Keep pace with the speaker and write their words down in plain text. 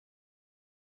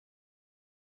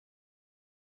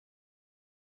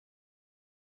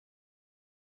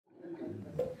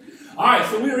All right,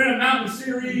 so we are in a mountain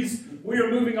series. We are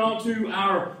moving on to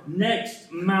our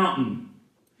next mountain.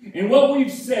 And what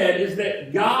we've said is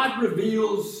that God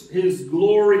reveals His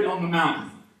glory on the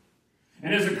mountain.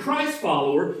 And as a Christ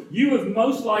follower, you have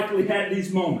most likely had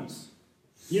these moments.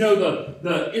 You know,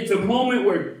 it's a moment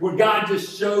where God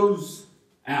just shows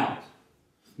out.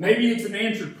 Maybe it's an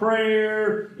answered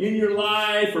prayer in your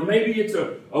life, or maybe it's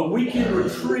a weekend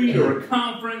retreat or a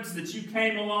conference that you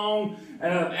came along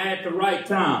at the right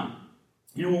time.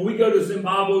 You know, when we go to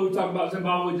Zimbabwe, we talked about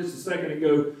Zimbabwe just a second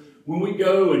ago. When we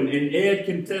go, and Ed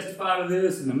can testify to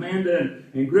this, and Amanda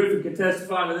and Griffin can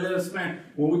testify to this, man,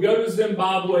 when we go to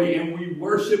Zimbabwe and we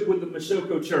worship with the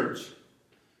Mashoko Church,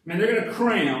 man, they're going to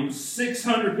cram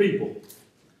 600 people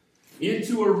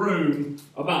into a room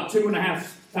about 2.5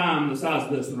 times the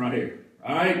size of this one right here.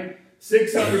 All right?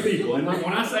 600 people. And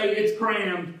when I say it's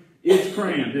crammed, it's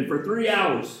crammed. And for 3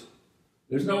 hours,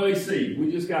 there's no AC.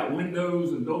 We just got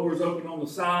windows and doors open on the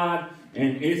side,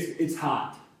 and it's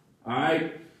hot. All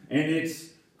right? And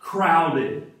it's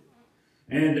crowded.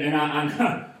 And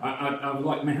I was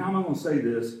like, man, how am I going to say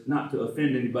this not to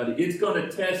offend anybody? It's going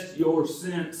to test your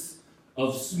sense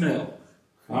of smell.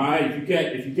 All right?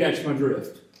 If you catch my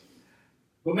drift.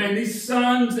 But man, these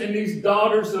sons and these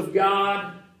daughters of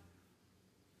God,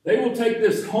 they will take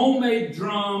this homemade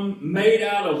drum made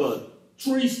out of a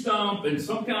tree stump and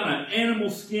some kind of animal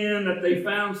skin that they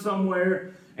found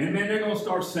somewhere, and man, they're going to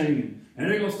start singing. And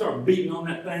they're going to start beating on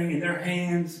that thing, and their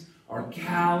hands are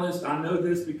calloused. I know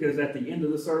this because at the end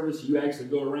of the service, you actually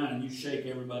go around and you shake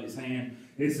everybody's hand.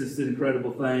 It's just an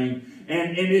incredible thing.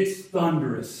 And it's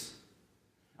thunderous.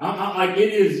 Like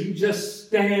it is, you just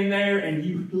stand there and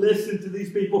you listen to these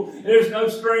people. There's no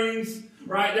strings,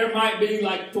 right? There might be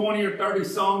like 20 or 30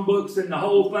 songbooks in the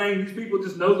whole thing. These people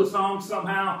just know the songs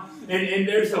somehow. And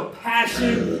there's a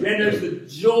passion and there's a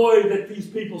joy that these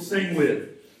people sing with.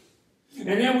 And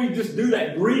then we just do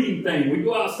that greeting thing. We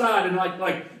go outside and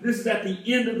like this is at the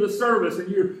end of the service,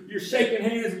 and you're shaking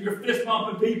hands and you're fist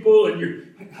bumping people and you're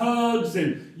hugs,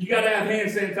 and you got to have hand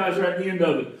sanitizer at the end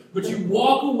of it. But you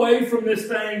walk away from this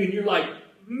thing and you're like,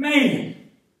 man,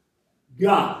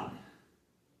 God.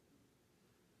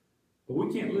 But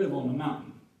we can't live on the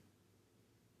mountain.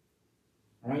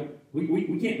 All right?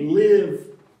 We can't live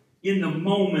in the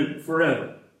moment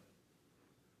forever.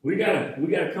 We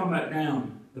gotta come back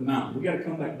down the mountain. We got to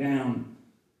come back down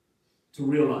to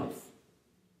real life,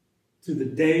 to the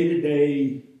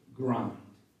day-to-day grind.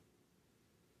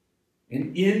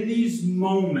 And in these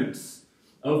moments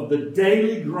of the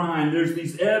daily grind, there's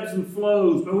these ebbs and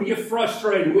flows. But we get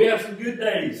frustrated. We have some good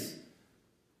days.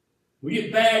 We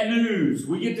get bad news.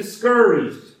 We get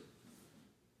discouraged.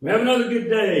 We have another good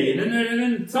day. And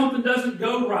then something doesn't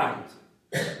go right.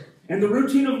 And the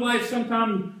routine of life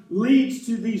sometimes leads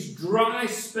to these dry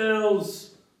spells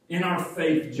in our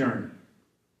faith journey.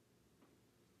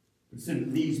 It's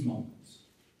in these moments.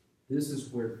 This is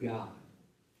where God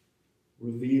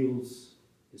reveals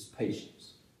His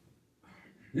patience.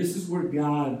 This is where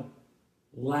God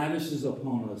lavishes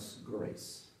upon us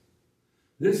grace.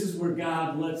 This is where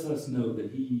God lets us know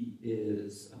that He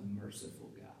is a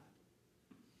merciful God.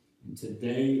 And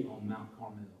today on Mount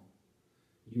Carmel,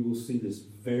 you will see this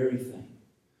very thing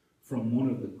from one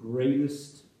of the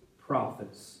greatest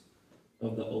prophets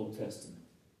of the Old Testament.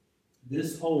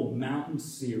 This whole mountain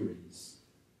series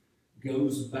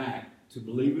goes back to,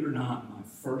 believe it or not, my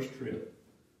first trip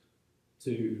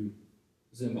to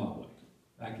Zimbabwe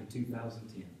back in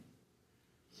 2010.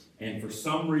 And for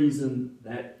some reason,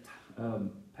 that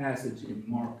passage in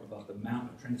Mark about the Mount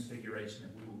of Transfiguration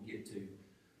that we will get to,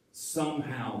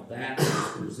 somehow that was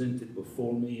presented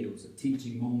before me. It was a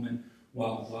teaching moment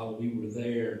while we were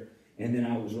there. And then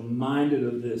I was reminded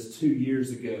of this 2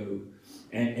 years ago.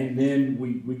 And then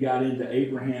we got into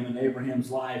Abraham and Abraham's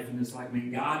life. And it's like,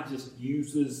 man, God just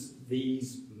uses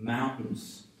these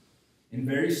mountains in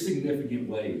very significant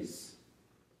ways.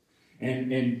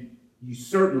 And you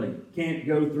certainly can't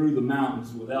go through the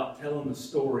mountains without telling the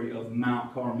story of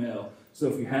Mount Carmel. So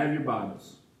if you have your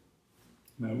Bibles,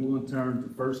 now we're going to turn to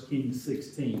 1 Kings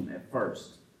 16 at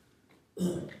first.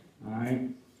 All right?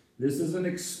 This is an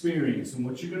experience, and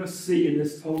what you're going to see in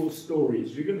this total story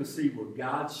is you're going to see where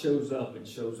God shows up and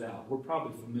shows out. We're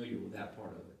probably familiar with that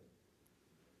part of it.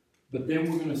 But then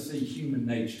we're going to see human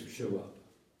nature show up.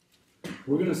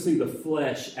 We're going to see the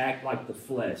flesh act like the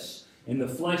flesh, and the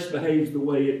flesh behaves the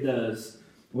way it does.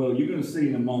 Well, you're going to see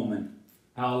in a moment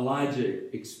how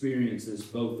Elijah experiences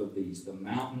both of these, the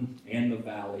mountain and the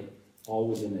valley, all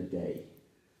within a day.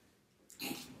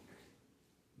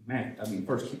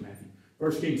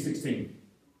 1 Kings 16.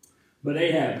 But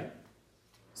Ahab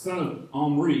son of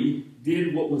Omri,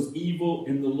 did what was evil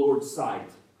in the Lord's sight,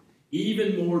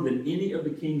 even more than any of the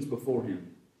kings before him.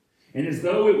 And as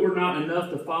though it were not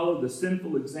enough to follow the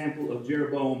sinful example of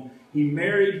Jeroboam, he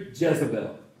married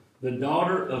Jezebel, the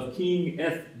daughter of King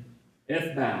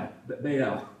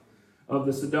Ethbaal of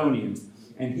the Sidonians,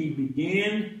 and he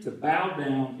began to bow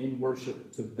down in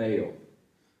worship to Baal.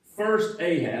 First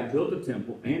Ahab built a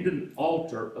temple and an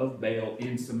altar of Baal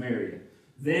in Samaria.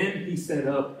 Then he set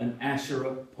up an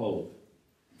Asherah pole.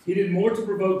 He did more to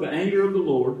provoke the anger of the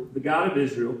Lord, the God of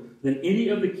Israel, than any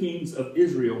of the kings of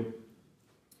Israel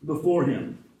before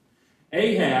him.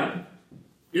 Ahab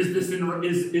is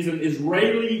an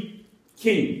Israeli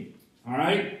king. All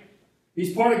right?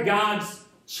 He's part of God's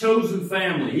chosen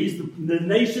family. He's the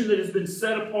nation that has been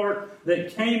set apart,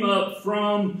 that came up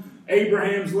from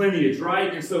Abraham's lineage,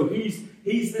 right? And so he's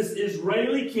this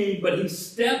Israeli king, but he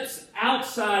steps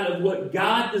outside of what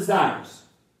God desires.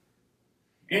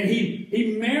 And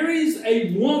he marries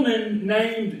a woman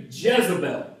named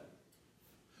Jezebel,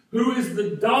 who is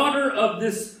the daughter of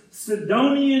this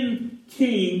Sidonian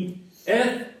king,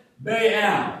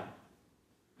 Ethbaal,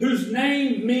 whose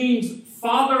name means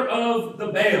father of the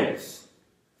Baals.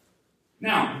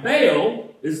 Now,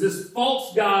 Baal is this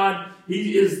false god.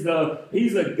 He's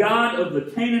a god of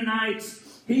the Canaanites.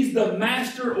 He's the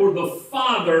master or the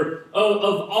father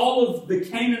of all of the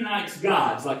Canaanites'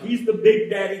 gods. Like, he's the big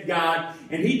daddy god,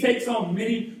 and he takes on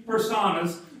many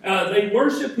personas. They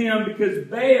worship him because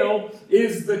Baal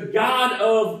is the god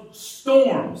of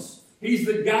storms. He's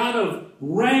the god of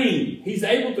rain. He's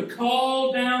able to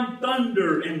call down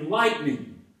thunder and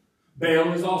lightning.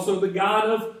 Baal is also the god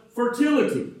of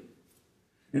fertility.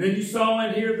 And then you saw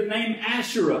in here the name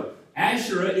Asherah.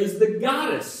 Asherah is the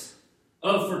goddess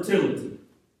of fertility.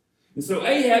 And so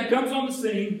Ahab comes on the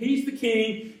scene. He's the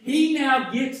king. He now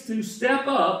gets to step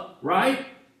up, right,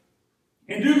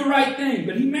 and do the right thing.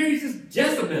 But he marries this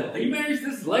Jezebel. He marries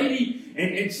this lady,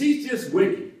 and she's just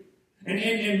wicked.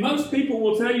 And most people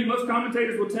will tell you, most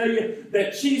commentators will tell you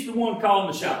that she's the one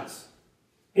calling the shots.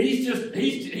 He's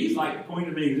like the Queen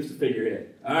of England, just a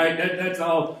figurehead. All right, that's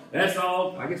all.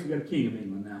 I guess we got a King of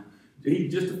England now.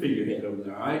 He's just a figurehead over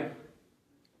there. All right.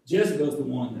 Jezebel's the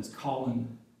one that's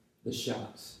calling the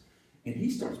shots, and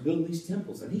he starts building these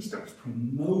temples, and he starts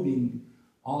promoting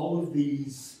all of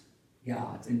these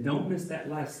gods. And don't miss that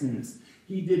last sentence.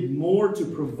 He did more to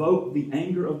provoke the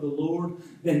anger of the Lord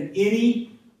than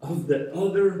any of the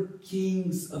other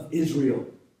kings of Israel.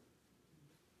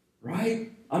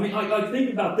 Right? I mean, like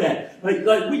think about that.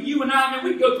 You and I,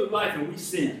 we go through life and we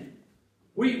sin.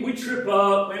 We trip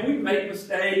up and we make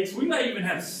mistakes. We may even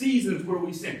have seasons where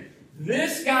we sin.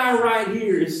 This guy right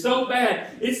here is so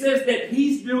bad. It says that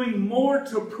he's doing more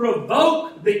to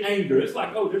provoke the anger. It's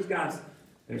like, oh, there's God's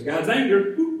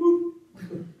anger.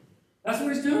 That's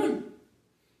what he's doing.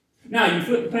 Now, you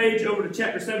flip the page over to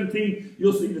chapter 17,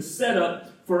 you'll see the setup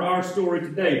for our story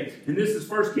today. And this is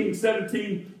 1 Kings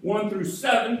 17, 1 through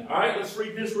 7. All right, let's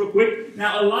read this real quick.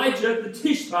 Now, Elijah, the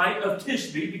Tishbite of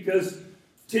Tishbe, because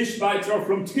Tishbites are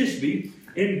from Tishbe,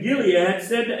 in Gilead,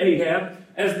 said to Ahab,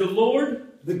 as the Lord,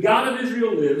 the God of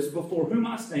Israel lives, before whom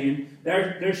I stand,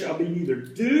 there shall be neither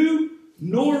dew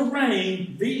nor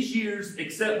rain these years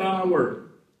except by my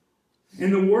word.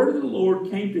 And the word of the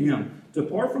Lord came to him,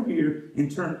 depart from here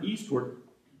and turn eastward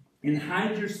and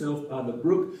hide yourself by the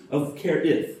brook of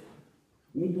Kerith,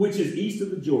 which is east of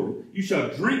the Jordan. You shall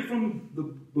drink from the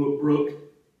brook,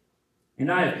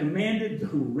 and I have commanded the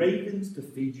ravens to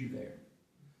feed you there.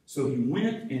 So he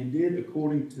went and did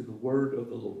according to the word of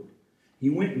the Lord. He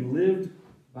went and lived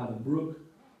by the brook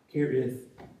Kerith,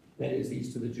 that is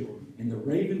east of the Jordan. And the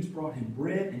ravens brought him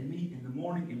bread and meat in the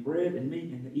morning, and bread and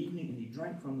meat in the evening, and he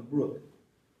drank from the brook.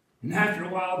 And after a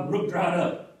while, the brook dried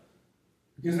up,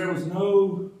 because there was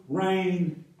no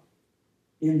rain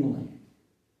in the land.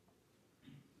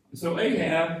 And so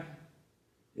Ahab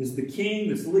is the king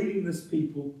that's leading this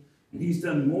people, and he's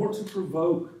done more to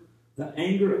provoke the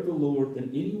anger of the Lord than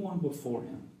anyone before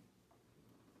him.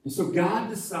 And so God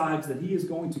decides that he is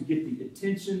going to get the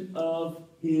attention of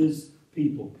his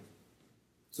people.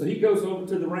 So he goes over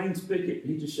to the rain spigot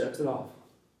and he just shuts it off.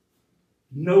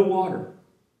 No water.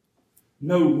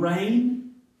 No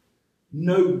rain.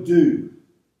 No dew.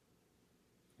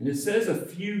 And it says a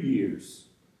few years.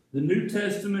 The New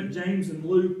Testament, James and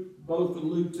Luke, both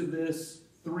allude to this.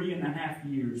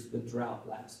 3.5 years the drought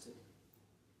lasted.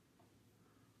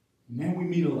 And then we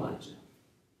meet Elijah,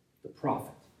 the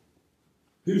prophet,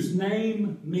 whose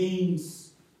name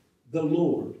means the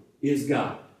Lord is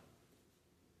God.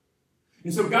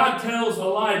 And so God tells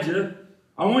Elijah,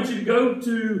 I want you to go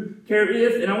to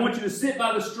Kerith, and I want you to sit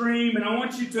by the stream, and I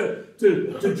want you to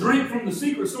drink from the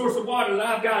secret source of water that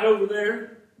I've got over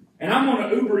there. And I'm going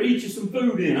to Uber eat you some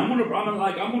food in. I'm going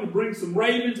to bring some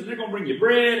ravens, and they're going to bring you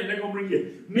bread, and they're going to bring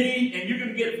you meat, and you're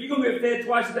going to get fed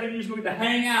twice a day, and you're just going to get to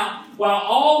hang out while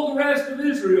all the rest of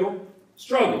Israel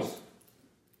struggles.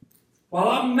 While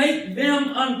I make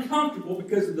them uncomfortable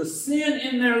because of the sin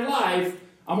in their life,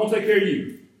 I'm going to take care of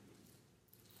you.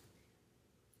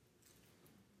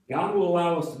 God will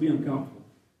allow us to be uncomfortable.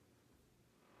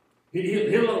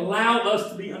 He'll allow us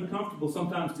to be uncomfortable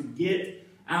sometimes to get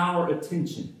our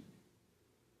attention.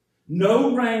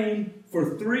 No rain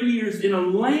for 3 years in a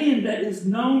land that is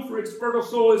known for its fertile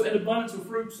soils and abundance of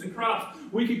fruits and crops.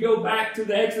 We could go back to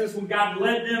the Exodus when God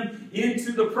led them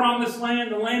into the promised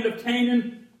land, the land of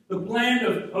Canaan, the land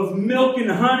of milk and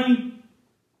honey,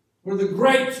 where the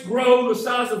grapes grow the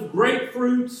size of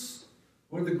grapefruits,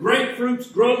 where the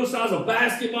grapefruits grow the size of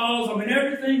basketballs. I mean,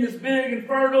 everything is big and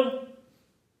fertile.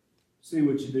 See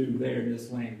what you do there in this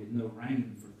land with no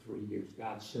rain for 3 years.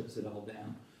 God shuts it all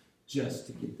down just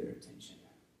to get their attention.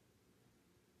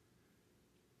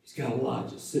 He's got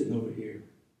Elijah sitting over here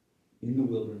in the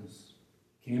wilderness,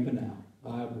 camping out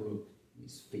by a brook, and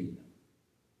he's feeding them.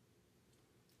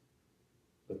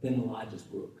 But then Elijah's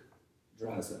brook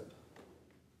dries up.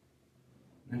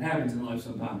 And it happens in life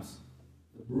sometimes.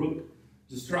 The brook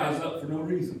just dries up for no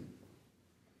reason.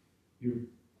 You're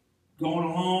going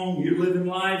along, you're living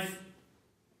life.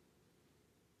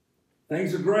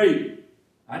 Things are great.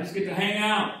 I just get to hang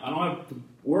out. I don't have to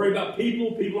worry about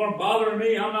people. People aren't bothering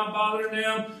me. I'm not bothering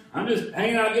them. I'm just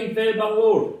hanging out getting fed by the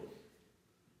Lord.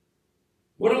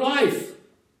 What a life.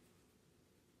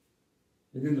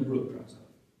 And then the brook dries up.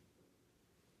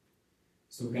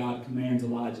 So God commands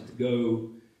Elijah to go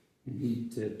and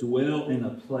to dwell in a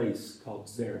place called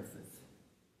Zarephath.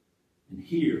 And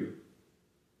here,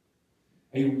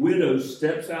 a widow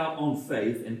steps out on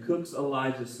faith and cooks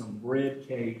Elijah some bread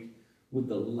cake with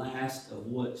the last of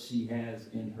what she has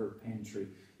in her pantry.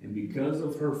 And because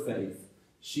of her faith,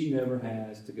 she never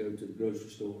has to go to the grocery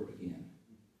store again.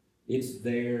 It's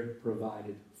there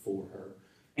provided for her.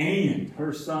 And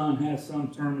her son has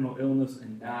some terminal illness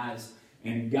and dies.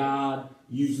 And God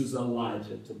uses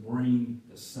Elijah to bring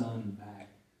the son back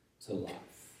to life.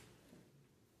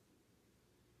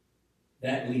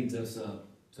 That leads us up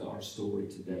to our story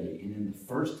today. And in the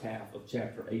first half of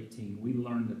chapter 18, we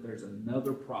learn that there's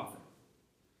another prophet,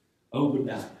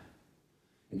 Obadiah.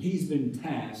 And he's been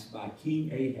tasked by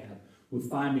King Ahab with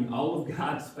finding all of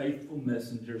God's faithful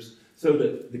messengers so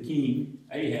that the king,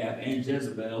 Ahab, and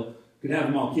Jezebel could have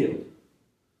them all killed.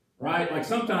 Right? Like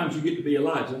sometimes you get to be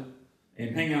Elijah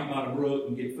and hang out by the brook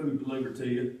and get food delivered to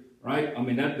you. Right? I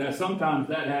mean, that sometimes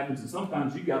that happens, and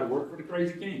sometimes you got to work for the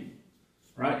crazy king.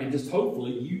 Right? And just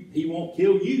hopefully he won't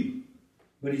kill you.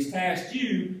 But he's tasked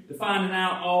you to finding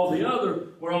out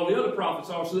where all the other prophets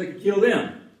are so they can kill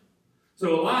them.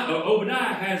 So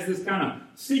Obadiah has this kind of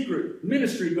secret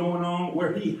ministry going on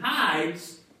where he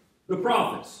hides the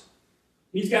prophets.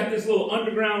 He's got this little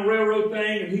underground railroad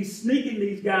thing, and he's sneaking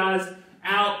these guys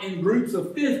out in groups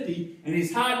of 50, and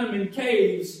he's hiding them in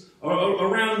caves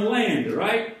around the land,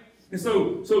 right? And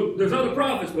so there's other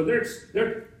prophets, but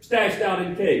they're stashed out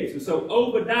in caves. And so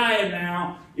Obadiah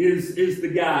now is the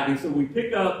guy. And so we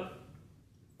pick up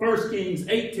 1 Kings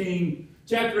 18,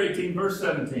 chapter 18, verse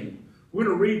 17. We're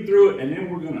going to read through it, and then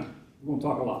we're going to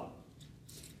talk a lot.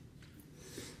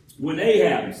 When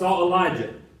Ahab saw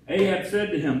Elijah, Ahab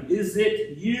said to him, "Is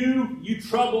it you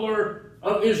troubler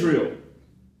of Israel?"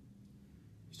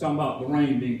 He's talking about the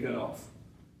rain being cut off.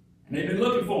 And they've been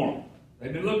looking for him.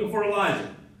 They've been looking for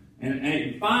Elijah.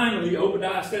 And finally,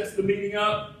 Obadiah sets the meeting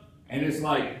up, and it's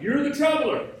like, "You're the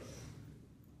troubler."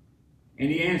 And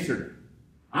he answered,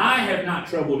 "I have not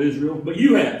troubled Israel, but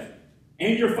you have,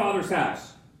 and your father's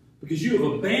house, because you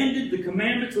have abandoned the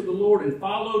commandments of the Lord and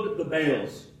followed the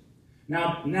Baals.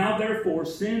 Now therefore,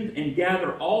 send and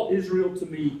gather all Israel to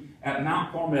me at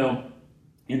Mount Carmel,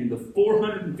 and the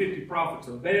 450 prophets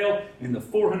of Baal and the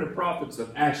 400 prophets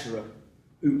of Asherah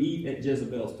who eat at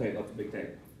Jezebel's table." That's a big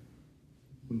table.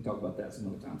 We can talk about that some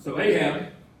other time. So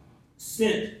Ahab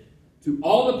sent to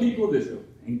all the people of Israel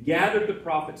and gathered the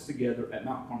prophets together at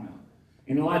Mount Carmel.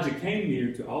 And Elijah came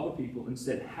near to all the people and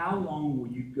said, "How long will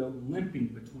you go limping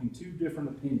between two different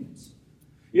opinions?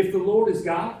 If the Lord is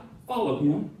God, follow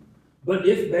him. But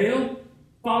if Baal,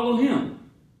 follow him."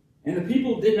 And the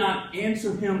people did not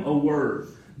answer him a word.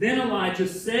 Then Elijah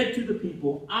said to the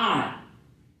people,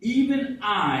 even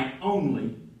I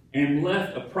only, am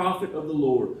left a prophet of the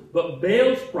Lord. But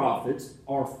Baal's prophets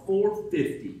are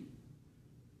 450,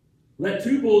 Let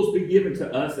 2 bulls be given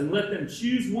to us, and let them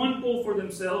choose 1 bull for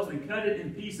themselves, and cut it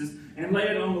in pieces, and lay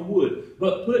it on the wood.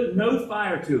 But put no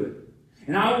fire to it.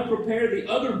 And I will prepare the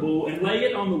other bull, and lay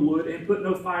it on the wood, and put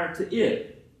no fire to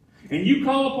it. And you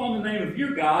call upon the name of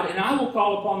your God, and I will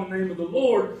call upon the name of the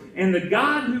Lord. And the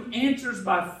God who answers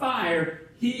by fire,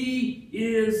 he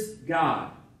is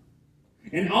God.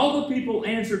 And all the people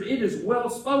answered, It is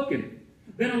well spoken.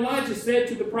 Then Elijah said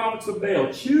to the prophets of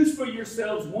Baal, Choose for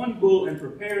yourselves 1 bull and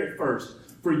prepare it first.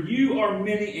 For you are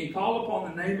many, and call upon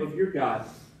the name of your God,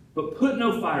 but put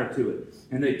no fire to it.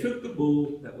 And they took the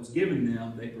bull that was given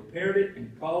them, they prepared it,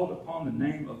 and called upon the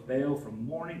name of Baal from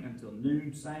morning until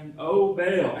noon, saying, O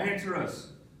Baal, answer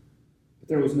us. But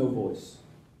there was no voice.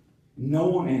 No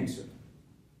one answered.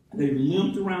 They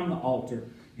limped around the altar,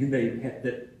 and they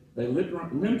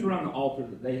limped around the altar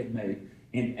that they had made.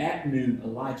 And at noon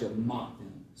Elijah mocked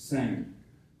them, saying,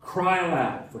 Cry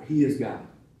aloud, for he is God.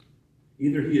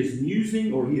 Either he is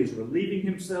musing, or he is relieving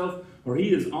himself, or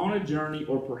he is on a journey,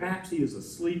 or perhaps he is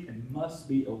asleep and must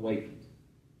be awakened.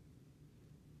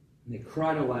 And they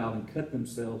cried aloud and cut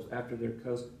themselves after their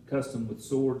custom with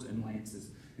swords and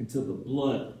lances, until the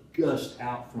blood gushed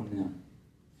out from them.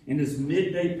 And as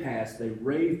midday passed, they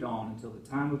raved on until the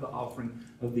time of the offering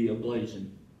of the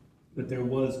oblation. But there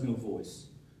was no voice.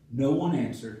 No one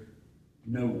answered.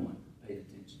 No one paid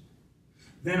attention.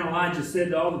 Then Elijah said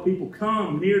to all the people,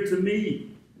 Come near to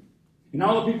me. And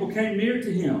all the people came near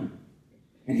to him.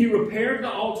 And he repaired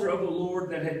the altar of the Lord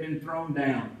that had been thrown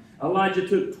down. Elijah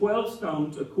took 12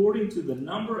 stones according to the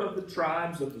number of the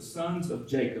tribes of the sons of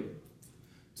Jacob,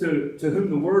 to whom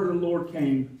the word of the Lord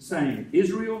came, saying,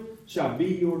 Israel shall be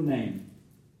your name.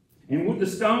 And with the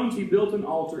stones he built an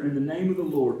altar in the name of the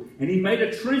Lord. And he made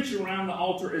a trench around the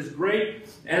altar as great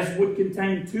as would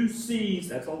contain 2 seahs,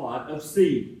 that's a lot, of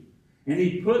seed. And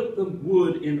he put the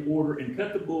wood in order and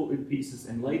cut the bull in pieces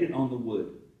and laid it on the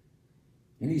wood.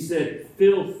 And he said,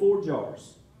 Fill 4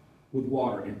 jars with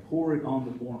water and pour it on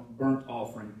the burnt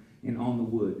offering and on the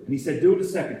wood. And he said, Do it a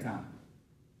second time.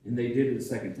 And they did it a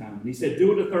second time. And he said,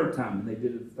 Do it a third time. And they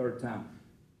did it a third time.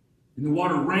 And the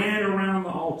water ran around the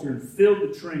altar and filled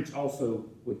the trench also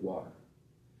with water.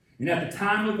 And at the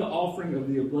time of the offering of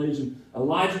the oblation,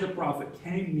 Elijah the prophet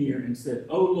came near and said,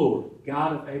 O Lord,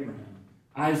 God of Abraham,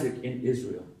 Isaac, and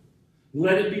Israel,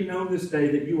 let it be known this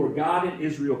day that you are God in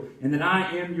Israel, and that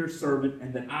I am your servant,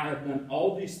 and that I have done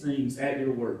all these things at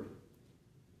your word.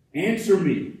 Answer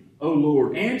me, O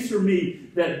Lord, answer me,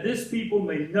 that this people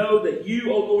may know that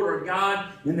you, O Lord, are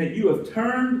God, and that you have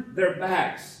turned their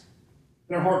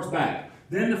hearts back.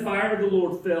 Then the fire of the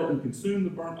Lord fell and consumed the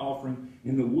burnt offering,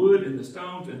 and the wood, and the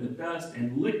stones, and the dust,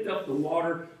 and licked up the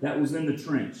water that was in the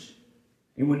trench.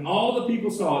 And when all the people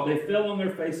saw it, they fell on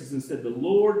their faces and said, The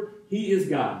Lord, He is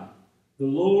God. The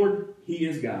Lord, He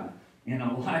is God. And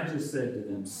Elijah said to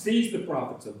them, Seize the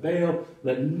prophets of Baal,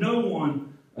 let not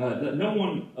one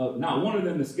of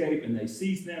them escape. And they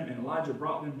seized them, and Elijah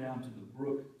brought them down to the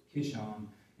brook Kishon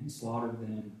and slaughtered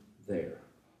them there.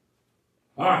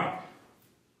 All right.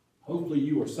 Hopefully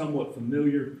you are somewhat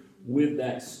familiar with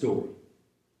that story.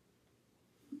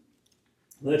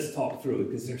 Let's talk through it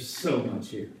because there's so much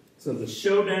here. So the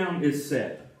showdown is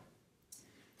set.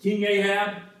 King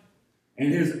Ahab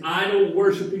and his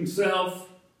idol-worshiping self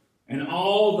and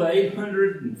all the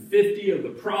 850 of the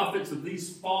prophets of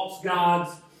these false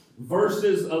gods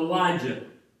versus Elijah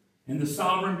and the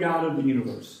sovereign God of the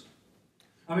universe.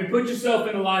 I mean, put yourself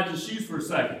in Elijah's shoes for a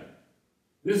second.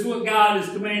 This is what God is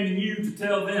commanding you to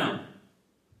tell them.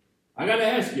 I got to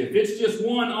ask you, if it's just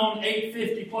one on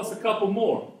 850 plus a couple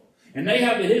more, and they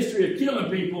have the history of killing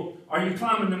people, are you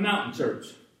climbing the mountain, church?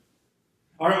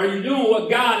 Or are you doing what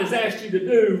God has asked you to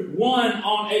do, 1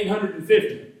 on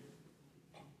 850?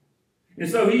 And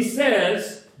so he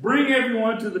says, bring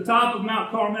everyone to the top of Mount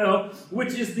Carmel,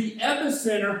 which is the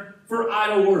epicenter for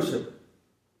idol worship.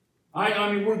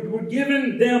 I mean, we're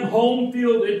giving them home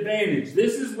field advantage.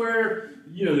 This is where,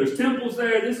 there's temples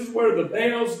there. This is where the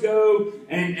Baals go.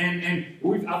 And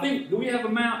I think, do we have a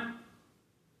map?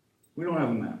 We don't have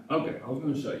a map. Okay, I was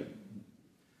going to show you.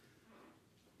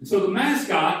 So the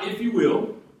mascot, if you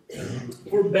will,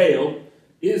 for Baal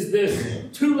is this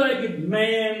two-legged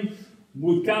man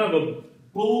with kind of a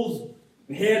bull's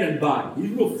head and body.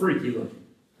 He's real freaky looking.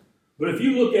 But if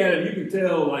you look at him, you can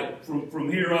tell, like,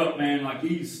 from here up, man, like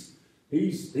he's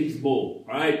bull,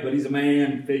 right? But he's a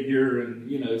man figure, and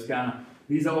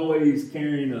he's always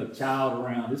carrying a child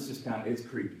around. It's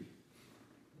creepy.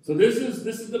 So this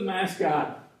is the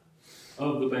mascot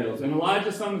of the Baals. And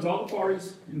Elijah summons all the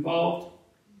parties involved.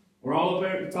 We're all up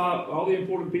there at the top. All the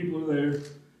important people are there.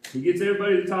 He gets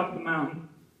everybody to the top of the mountain,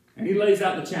 and he lays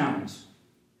out the challenge.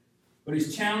 But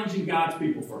he's challenging God's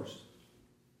people first.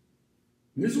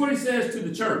 And this is what he says to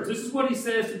the church. This is what he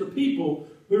says to the people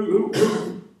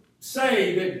who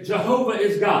say that Jehovah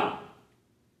is God.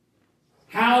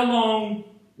 How long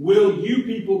will you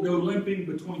people go limping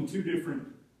between two different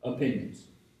opinions?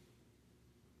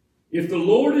 If the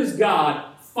Lord is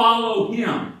God, follow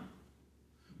him.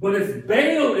 But if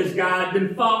Baal is God,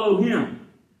 then follow him.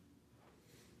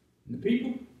 And the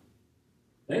people,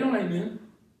 they don't amen.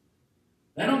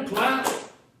 They don't clap.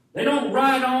 They don't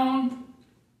ride on.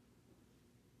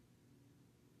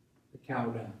 They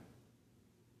cower down.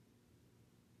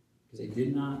 Because they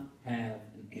did not have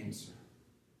an answer.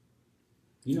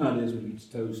 You know how it is when you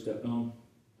get your toes stepped on,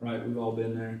 right? We've all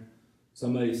been there.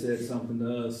 Somebody said something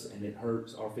to us and it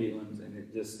hurts our feelings, and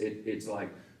it's like,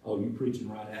 oh, you're preaching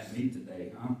right at me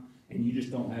today, huh? And you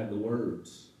just don't have the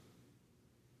words.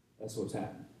 That's what's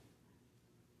happening.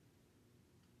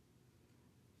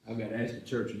 I've got to ask the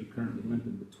church, are you currently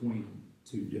limping between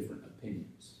two different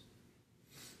opinions?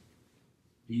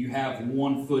 Do you have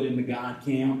one foot in the God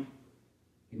camp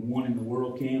and one in the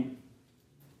world camp?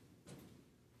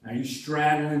 Are you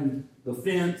straddling the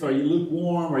fence? Are you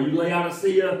lukewarm? Are you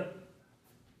Laodicea?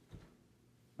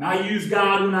 I use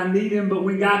God when I need him, but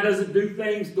when God doesn't do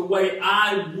things the way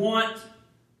I want,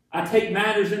 I take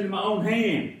matters into my own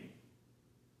hand.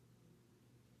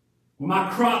 When my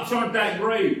crops aren't that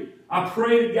great, I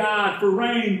pray to God for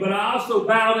rain, but I also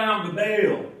bow down to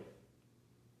Baal.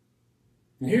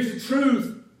 And here's the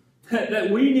truth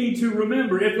that we need to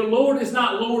remember. If the Lord is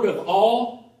not Lord of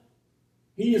all,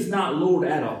 he is not Lord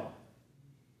at all.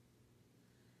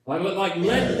 Like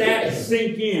let that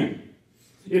sink in.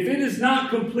 If it is not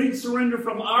complete surrender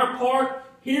from our part,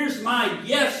 here's my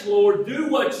yes, Lord, do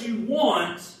what you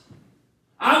want.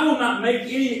 I will not make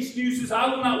any excuses. I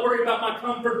will not worry about my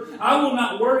comfort. I will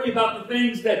not worry about the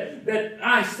things that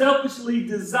I selfishly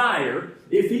desire.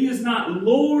 If he is not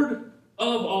Lord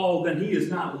of all, then he is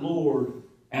not Lord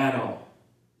at all.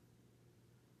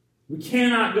 We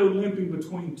cannot go limping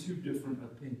between two different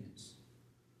opinions.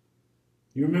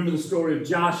 You remember the story of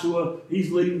Joshua?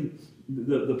 He's leading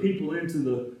the people into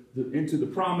the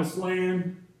promised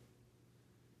land.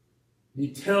 He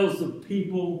tells the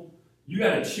people, you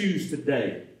got to choose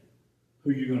today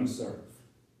who you're going to serve.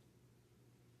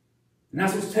 And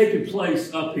that's what's taking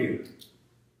place up here.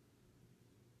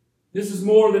 This is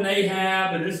more than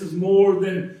Ahab, and this is more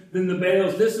than the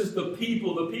Baals. This is the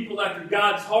people after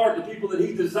God's heart, the people that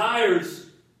he desires,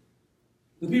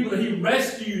 the people that he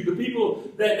rescued, the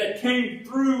people that came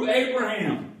through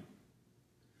Abraham.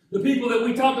 The people that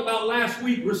we talked about last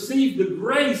week received the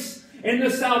grace and the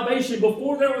salvation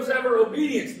before there was ever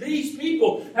obedience. These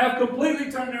people have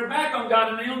completely turned their back on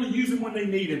God, and they only use him when they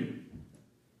need him.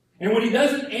 And when he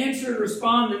doesn't answer and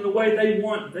respond in the way they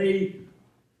want, they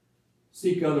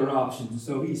seek other options.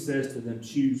 So he says to them,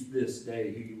 choose this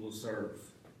day who you will serve.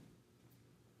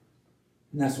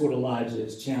 And that's what Elijah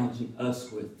is challenging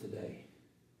us with today.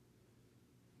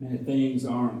 Man, if things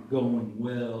aren't going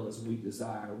well as we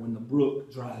desire, when the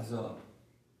brook dries up,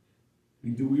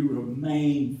 and do we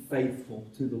remain faithful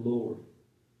to the Lord?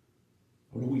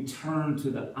 Or do we turn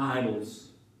to the idols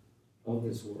of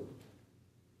this world?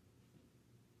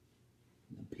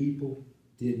 And the people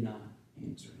did not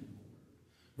answer him.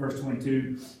 Verse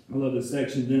 22, I love this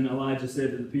section. Then Elijah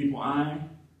said to the people,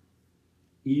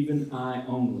 even I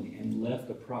only, am left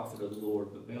a prophet of the Lord,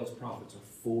 but Baal's prophets are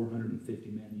 450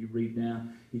 men. You read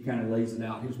down, he kind of lays it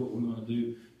out. Here's what we're going to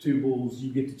do. 2 bulls,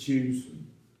 you get to choose.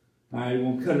 All right, you're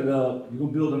going to cut it up. You're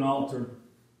going to build an altar.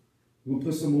 You're going to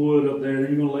put some wood up there. Then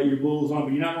you're going to lay your bulls on,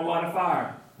 but you're not going to light a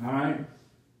fire. All right?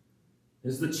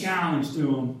 This is the challenge to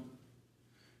them.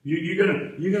 We're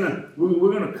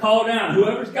going to call down.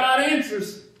 Whoever's got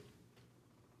answers,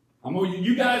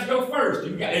 you guys go first.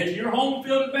 It's your home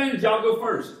field advantage. Y'all go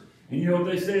first. And you know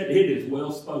what they said? It is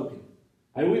well spoken.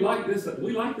 Hey, we like this.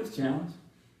 We like this challenge.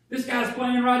 This guy's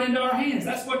playing right into our hands.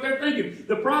 That's what they're thinking.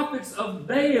 The prophets of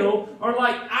Baal are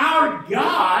like, our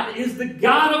God is the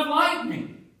God of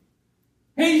lightning.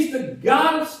 He's the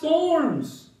God of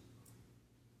storms.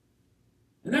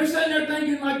 And they're sitting there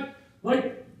thinking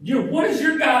what is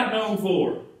your God known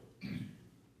for?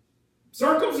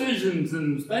 Circumcisions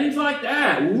and things like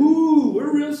that. Ooh,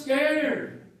 we're real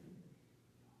scared.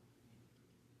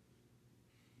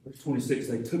 Verse 26,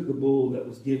 they took the bull that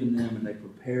was given them and they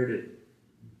prepared it.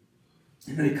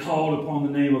 And they called upon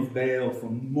the name of Baal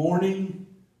from morning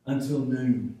until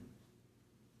noon.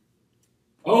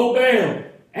 Oh, Baal,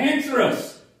 answer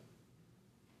us.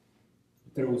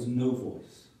 But there was no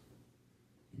voice.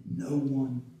 And no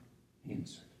one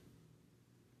answered.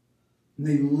 And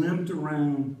they limped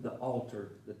around the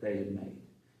altar that they had made.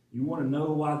 You want to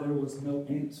know why there was no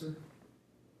answer?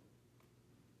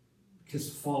 Because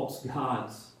false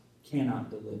gods cannot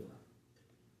deliver.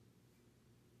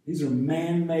 These are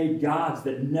man-made gods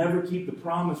that never keep the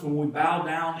promise when we bow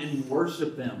down and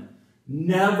worship them.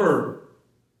 Never.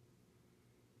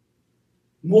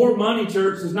 More money,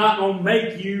 church, is not going to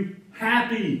make you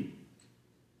happy.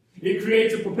 It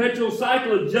creates a perpetual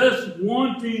cycle of just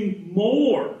wanting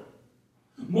more.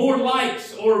 More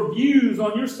likes or views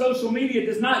on your social media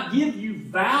does not give you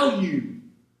value.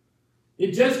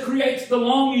 It just creates the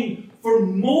longing for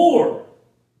more.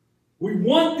 We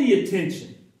want the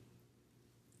attention.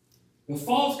 The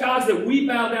false gods that we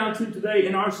bow down to today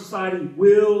in our society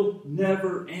will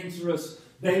never answer us.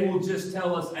 They will just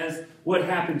tell us as what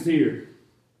happens here.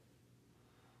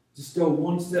 Just go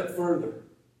one step further.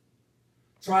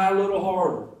 Try a little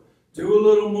harder. Do a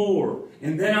little more.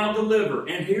 And then I'll deliver.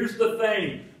 And here's the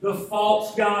thing. The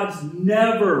false gods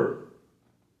never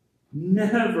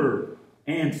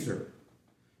answer.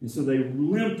 And so they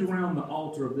limped around the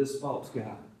altar of this false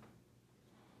god.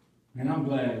 And I'm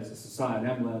glad as a society,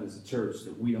 I'm glad as a church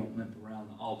that we don't limp around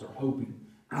the altar hoping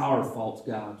our false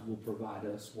gods will provide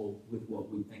us with what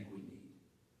we think we need.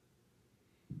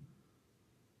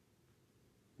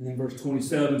 And then verse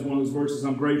 27 is one of those verses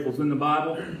I'm grateful is in the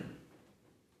Bible.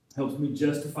 Helps me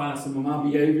justify some of my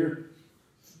behavior.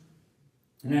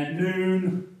 And at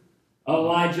noon,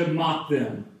 Elijah mocked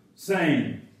them,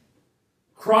 saying,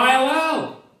 "Cry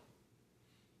aloud.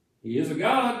 He is a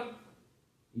god.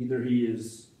 Either he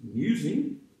is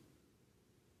musing,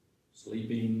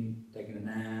 sleeping, taking a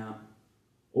nap,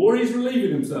 or he's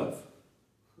relieving himself.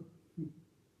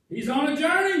 He's on a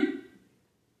journey.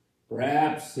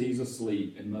 Perhaps he's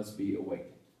asleep and must be awakened."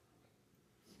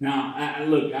 Now,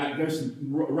 there's some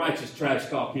righteous trash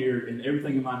talk here, and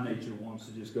everything in my nature wants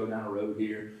to just go down a road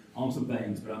here on some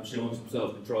things, but I'm showing some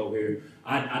self-control here.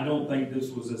 I don't think this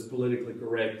was as politically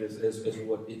correct as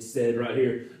what it said right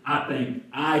here.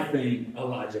 I think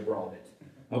Elijah brought it.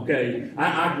 Okay?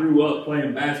 I grew up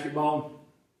playing basketball.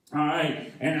 All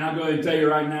right, and I'll go ahead and tell you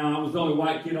right now, I was the only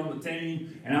white kid on the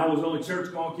team, and I was the only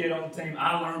church-going kid on the team.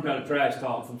 I learned how to trash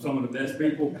talk from some of the best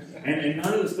people, and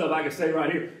none of the stuff I can say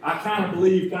right here. I kind of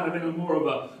believe kind of in a more of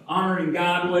a honoring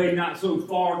God way, not so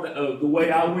far the way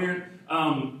I went.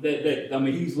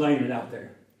 He's laying it out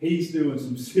there. He's doing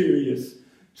some serious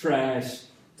trash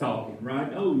talking,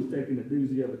 right? Oh, he's taking a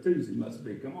doozy of a Tuesday, must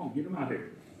be. Come on, get him out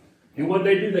here. And what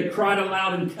they do, they cried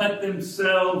aloud and cut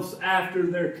themselves after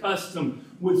their custom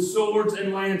with swords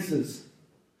and lances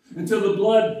until the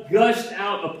blood gushed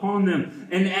out upon them.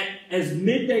 And as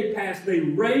midday passed, they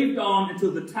raved on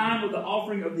until the time of the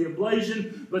offering of the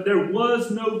oblation, but there was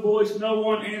no voice, no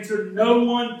one answered, no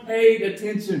one paid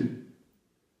attention.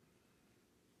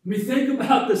 I mean, think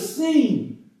about the scene.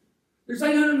 There's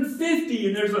 850,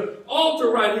 and there's an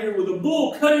altar right here with a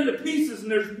bull cut into pieces,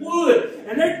 and there's wood,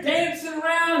 and they're dancing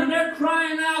around, and they're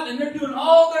crying out, and they're doing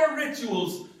all their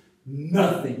rituals.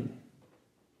 Nothing.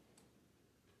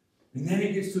 And then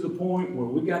it gets to the point where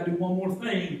we got to do one more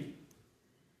thing.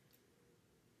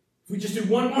 If we just do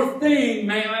one more thing,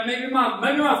 maybe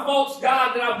my false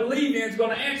god that I believe in is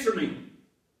going to answer me.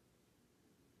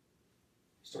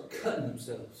 Start cutting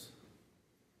themselves.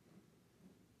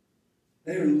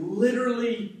 They're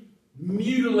literally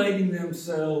mutilating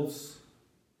themselves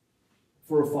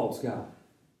for a false god.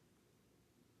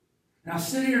 Now I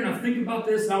sit here and I think about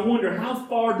this and I wonder, how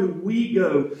far do we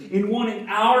go in wanting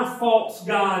our false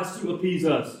gods to appease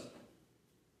us?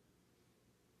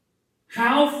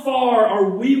 How far are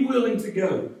we willing to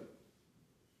go?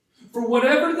 For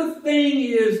whatever the thing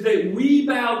is that we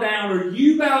bow down or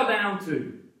you bow down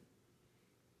to,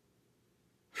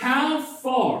 how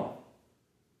far?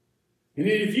 And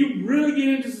if you really get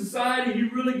into society, you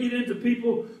really get into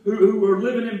people who are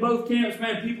living in both camps,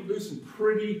 man, people do some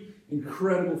pretty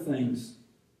incredible things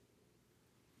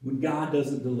when God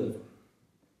doesn't deliver.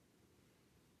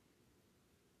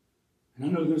 And I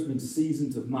know there's been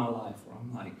seasons of my life where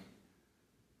I'm like,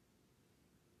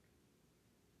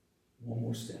 one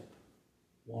more step,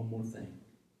 one more thing,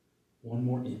 one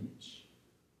more image,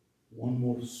 one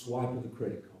more swipe of the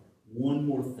credit card, one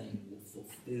more thing will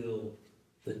fulfill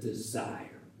the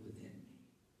desire within me.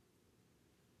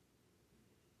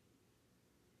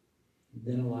 And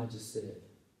then Elijah said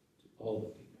to all the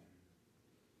people,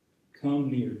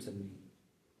 "Come near to me."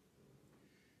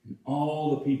 And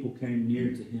all the people came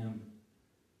near to him,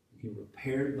 and he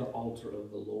repaired the altar of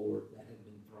the Lord that had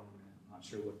been thrown down. I'm not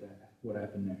sure what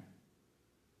happened there.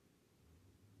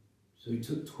 So he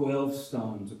took 12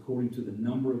 stones according to the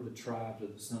number of the tribes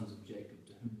of the sons of Jacob,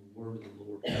 to whom the word of the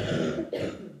Lord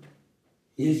came.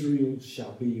 "Israel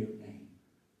shall be your name."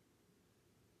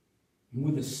 And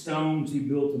with the stones he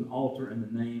built an altar in the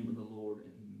name of the Lord,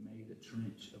 and he made a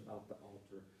trench about the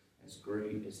altar as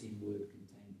great as he would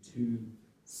contain 2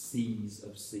 seas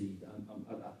of seed.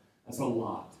 That's a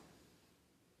lot.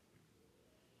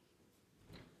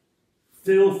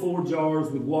 Fill 4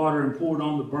 jars with water and pour it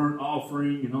on the burnt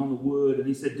offering and on the wood. And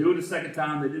he said, do it a second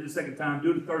time. They did it a second time. Do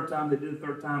it a third time. They did it a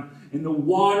third time. And the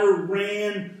water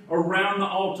ran around the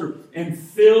altar and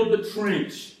filled the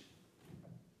trench.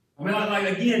 I mean,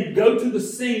 like again, go to the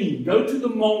scene. Go to the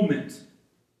moment.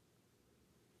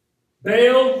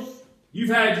 Baal, you've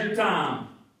had your time.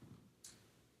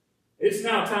 It's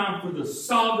now time for the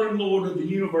sovereign Lord of the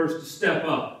universe to step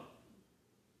up.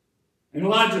 And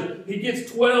Elijah, he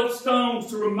gets 12 stones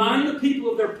to remind the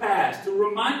people of their past, to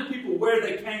remind the people where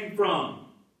they came from.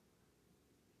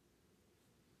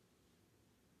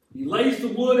 He lays the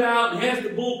wood out, and he has the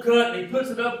bull cut, and he puts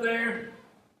it up there.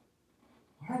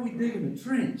 Why are we digging the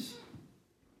trench?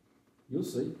 You'll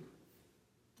see.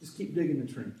 Just keep digging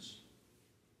the trench.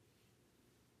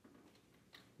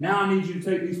 Now I need you to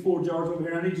take these 4 jars over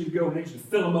here. I need you to go and I need you to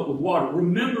fill them up with water.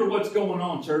 Remember what's going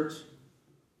on, church.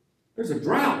 There's a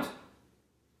drought.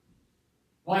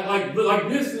 Like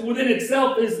this within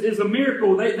itself is a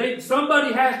miracle.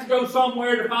 Somebody has to go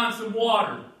somewhere to find some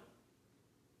water.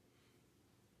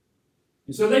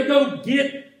 And so they go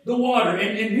get the water.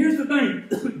 And here's the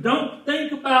thing. Don't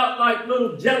think about like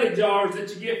little jelly jars that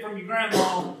you get from your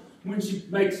grandma when she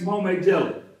makes some homemade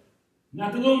jelly.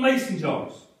 Not the little mason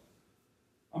jars.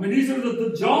 I mean, these are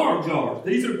the jars.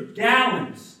 These are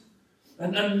gallons.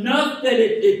 And enough that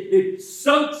it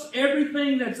soaks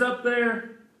everything that's up there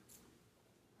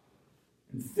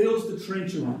and fills the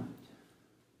trench around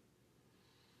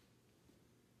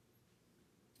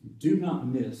it. Do not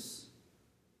miss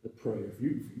the prayer. If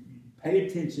you pay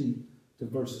attention to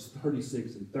verses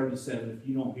 36 and 37 if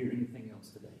you don't hear anything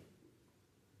else today.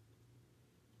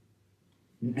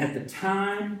 And at the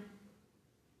time,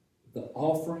 the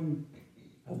offering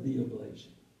of the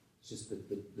oblation, it's just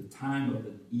the time of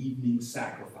the evening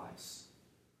sacrifice.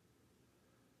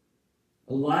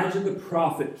 Elijah the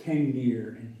prophet came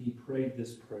near and he prayed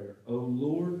this prayer. O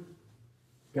Lord,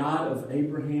 God of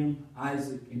Abraham,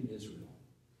 Isaac, and Israel,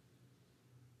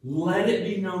 let it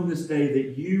be known this day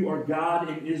that you are God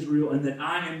in Israel and that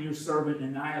I am your servant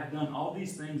and I have done all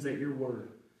these things at your word.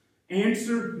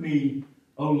 Answer me,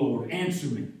 O Lord, answer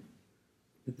me,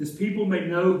 that this people may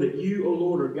know that you, O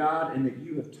Lord, are God and that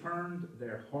you have turned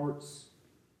their hearts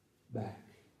back.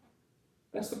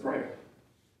 That's the prayer.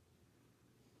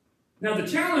 Now the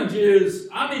challenge is,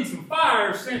 I need some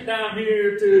fire sent down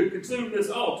here to consume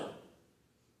this altar.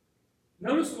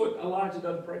 Notice what Elijah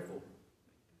doesn't pray for.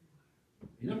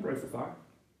 He doesn't pray for fire.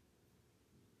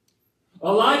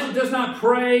 Elijah does not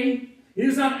pray. He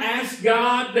does not ask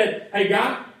God that, hey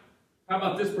God, how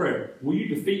about this prayer? Will you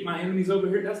defeat my enemies over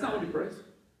here? That's not what he prays.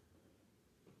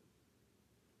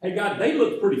 Hey God, they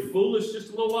looked pretty foolish just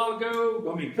a little while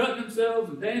ago. I mean, cutting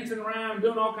themselves and dancing around,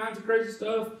 doing all kinds of crazy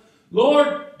stuff.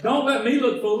 Lord, don't let me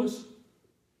look foolish.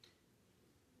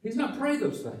 He's not praying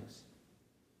those things.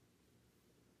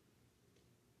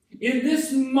 In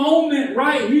this moment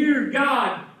right here,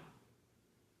 God,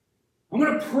 I'm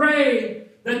going to pray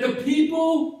that the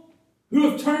people who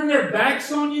have turned their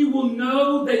backs on you will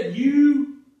know that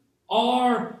you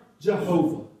are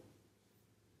Jehovah.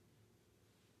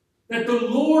 That the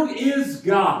Lord is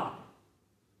God.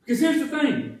 Because here's the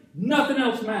thing, nothing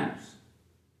else matters.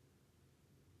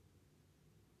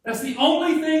 That's the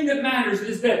only thing that matters,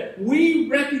 is that we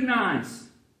recognize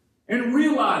and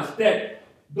realize that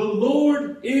the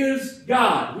Lord is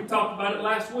God. We talked about it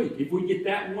last week. If we get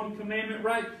that one commandment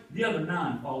right, the other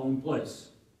 9 fall in place.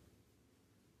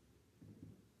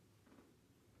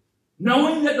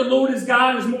 Knowing that the Lord is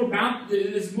God is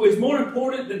more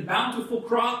important than bountiful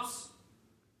crops.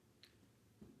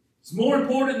 It's more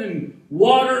important than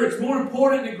water. It's more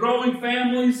important than growing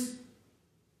families.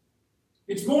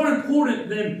 It's more important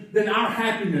than our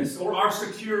happiness or our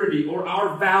security or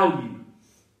our value.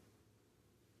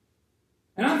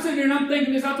 And I'm sitting here and I'm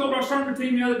thinking this. I told our sermon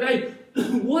team the other day,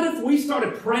 what if we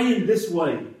started praying this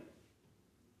way?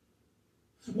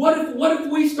 What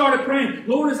if we started praying,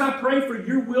 Lord, as I pray for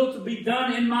your will to be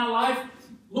done in my life,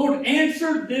 Lord,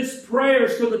 answer this prayer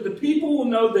so that the people will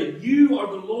know that you are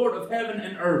the Lord of heaven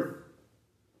and earth.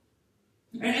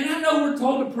 And I know we're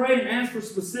told to pray and ask for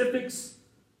specifics.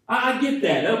 I get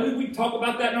that. We talked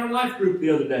about that in our life group the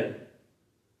other day.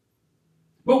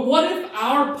 But what if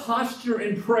our posture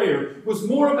in prayer was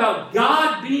more about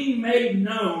God being made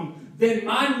known than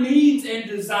my needs and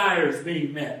desires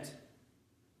being met?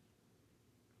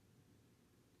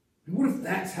 And what if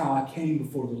that's how I came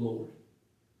before the Lord?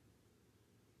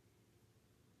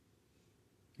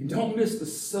 And don't miss the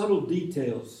subtle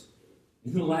details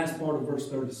in the last part of verse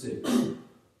 36.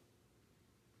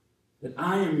 That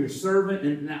I am your servant,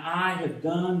 and I have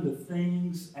done the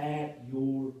things at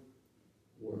your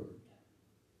word.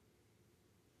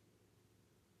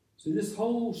 See, this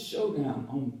whole showdown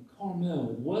on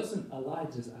Carmel wasn't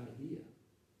Elijah's idea.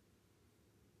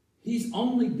 He's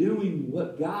only doing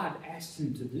what God asked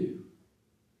him to do.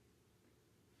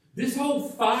 This whole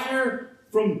fire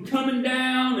from coming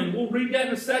down, and we'll read that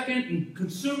in a second, and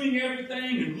consuming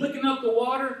everything and licking up the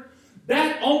water,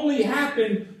 that only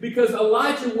happened because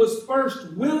Elijah was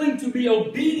first willing to be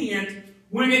obedient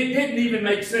when it didn't even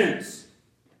make sense.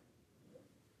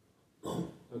 Like,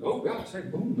 oh gosh, hey,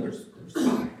 boom, there's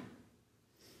fire.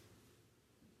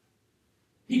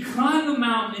 He climbed the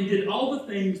mountain and did all the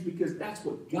things because that's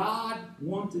what God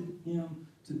wanted him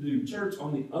to do. Church,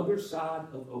 on the other side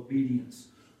of obedience,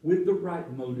 with the right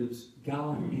motives,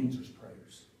 God answers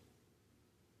prayers.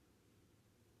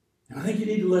 And I think you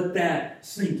need to let that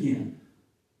sink in.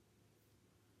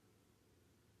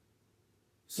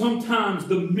 Sometimes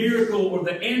the miracle or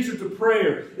the answer to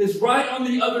prayer is right on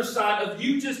the other side of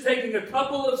you just taking a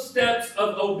couple of steps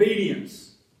of obedience.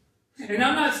 And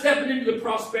I'm not stepping into the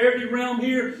prosperity realm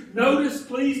here.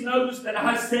 Please notice that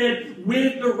I said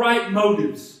with the right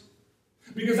motives.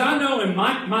 Because I know in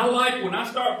my life, when I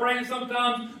start praying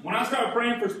sometimes, when I start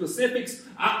praying for specifics,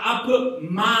 I put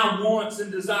my wants and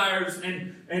desires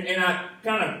and I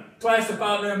kind of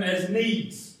classify them as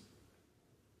needs.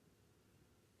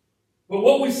 But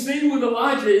what we see with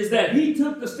Elijah is that he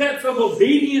took the steps of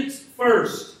obedience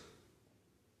first.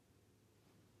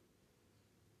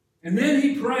 And then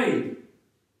he prayed.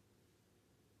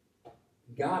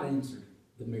 God answered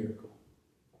the miracle.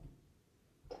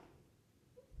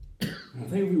 And I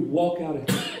think if we walk out of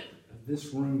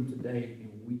this room today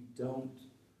and we don't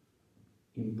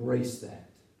embrace that,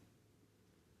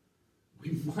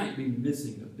 we might be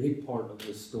missing a big part of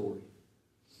this story.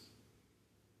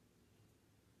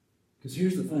 Because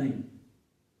here's the thing.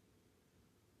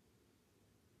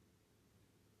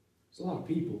 There's a lot of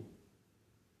people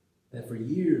that for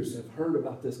years have heard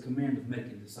about this command of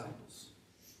making disciples,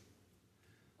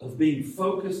 of being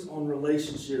focused on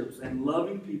relationships and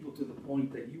loving people to the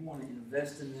point that you want to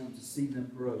invest in them to see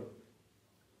them grow. And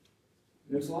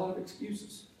there's a lot of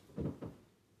excuses.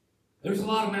 There's a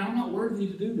lot of, man, I'm not worthy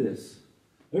to do this.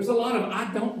 There's a lot of,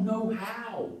 I don't know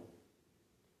how.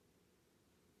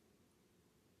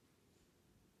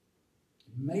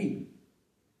 Maybe,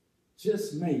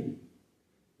 just maybe,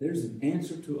 there's an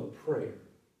answer to a prayer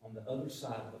on the other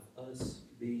side of us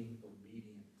being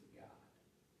obedient to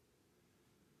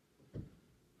God.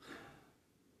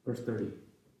 Verse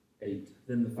 38.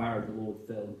 Then the fire of the Lord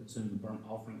fell and consumed the burnt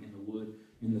offering and the wood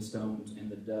and the stones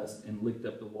and the dust and licked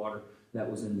up the water that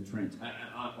was in the trench.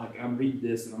 I read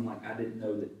this and I'm like, I didn't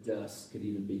know that dust could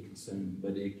even be consumed,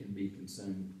 but it can be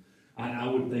consumed. I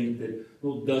would think that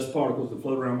little dust particles that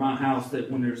float around my house, that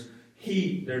when there's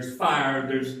heat, there's fire,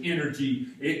 there's energy,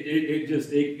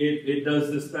 it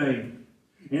does this thing.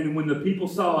 And when the people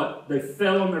saw it, they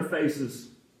fell on their faces.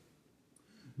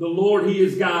 The Lord, He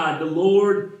is God. The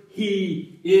Lord,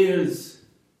 He is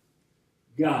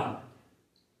God.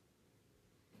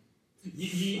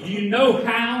 You know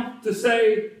how to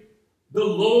say the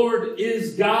Lord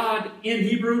is God in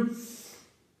Hebrew?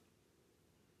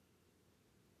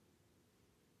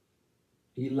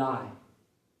 Elijah.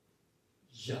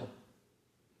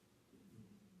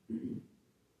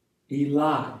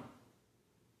 Elijah.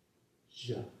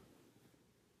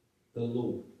 The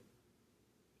Lord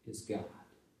is God.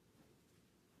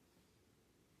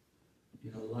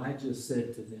 And Elijah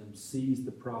said to them, seize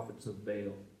the prophets of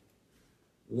Baal.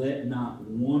 Let not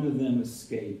one of them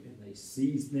escape. And they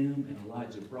seized them, and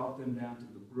Elijah brought them down to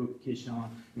the brook Kishon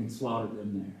and slaughtered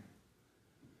them there.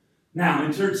 Now,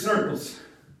 in church circles,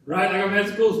 right? Like, I mean,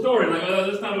 that's a cool story. Like,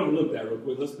 let's not overlook that real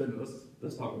quick. Let's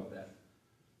talk about that.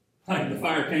 Like, the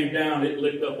fire came down, it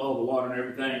licked up all the water and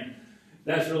everything.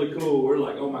 That's really cool. We're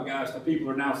like, oh my gosh, the people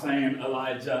are now saying,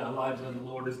 Elijah, the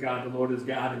Lord is God, the Lord is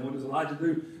God. And what does Elijah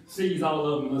do? Seize all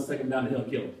of them and let's take them down the hill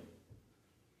and kill them.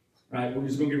 Right? We're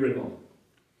just going to get rid of them.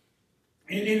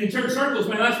 And in church circles,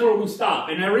 man, that's where we stop.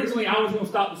 And originally I was going to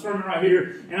stop the sermon right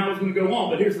here and I was going to go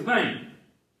on. But here's the thing.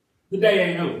 The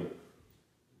day ain't over.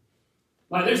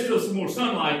 Like, there's still some more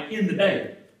sunlight in the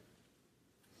day.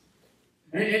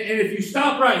 And if you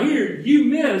stop right here, you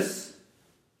miss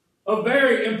a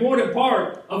very important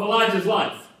part of Elijah's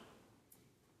life.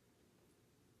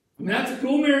 I mean, that's a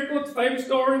cool miracle. It's a famous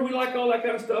story. We like all that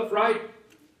kind of stuff, right?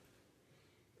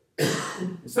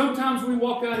 Sometimes we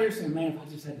walk out here saying, man, if I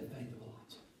just had the faith of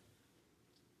Elijah.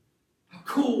 How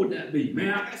cool would that be?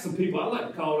 Man, I got some people I'd like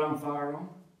to call down fire on.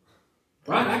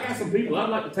 Right? I got some people I'd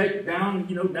like to take down,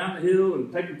 down the hill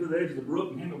and take them to the edge of the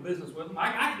brook and handle business with them.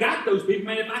 I got those people,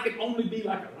 man, if I could only be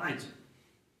like Elijah.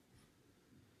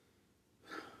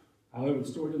 However, the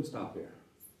story doesn't stop there.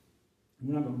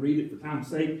 I'm not going to read it for time's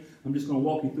sake. I'm just going to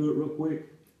walk you through it real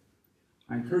quick.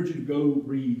 I encourage you to go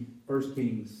read 1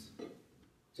 Kings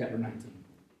chapter 19.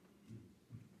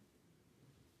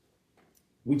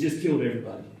 We just killed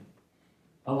everybody.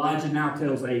 Elijah now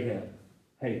tells Ahab,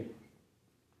 hey,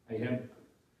 Ahab,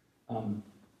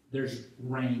 there's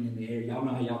rain in the air. Y'all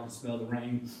know how y'all can smell the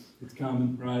rain. It's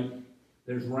coming, right?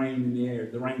 There's rain in the air.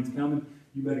 The rain's coming.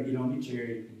 You better get on your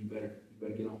chariot and you better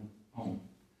get on home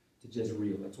to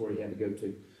Jezreel. That's where he had to go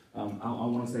to. I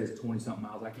want to say it's 20-something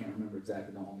miles. I can't remember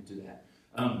exactly. Don't hold me to that.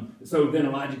 So then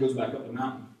Elijah goes back up the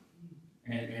mountain.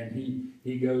 And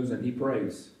he goes and he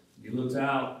prays. He looks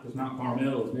out, because Mount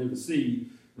Carmel is near the sea,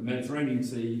 the Mediterranean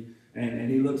Sea, and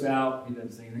he looks out, he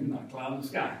doesn't see anything, not a cloud in the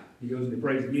sky. He goes and he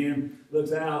prays again,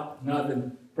 looks out,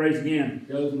 nothing, prays again,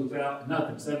 goes and looks out,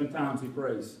 nothing. 7 times he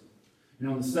prays. And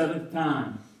on the 7th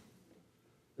time,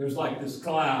 there's like this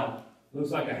cloud,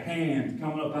 looks like a hand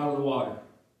coming up out of the water.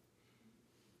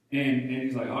 And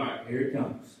he's like, all right, here it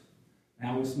comes.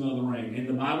 Now we smell the rain. And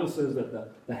the Bible says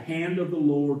that the hand of the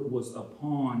Lord was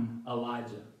upon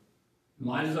Elijah.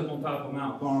 Elijah's up on top of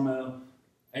Mount Carmel.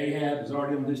 Ahab is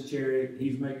already on his chariot.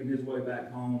 He's making his way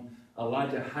back home.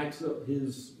 Elijah hikes up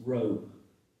his robe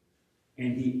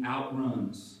and he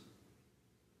outruns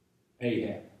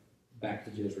Ahab back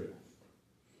to Jezreel.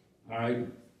 All right?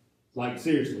 Like,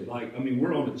 seriously.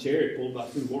 We're on a chariot pulled by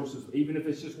 2 horses. Even if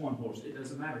it's just 1 horse, it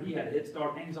doesn't matter. He had a head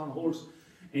start and he's on a horse.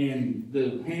 And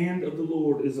the hand of the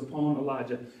Lord is upon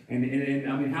Elijah. And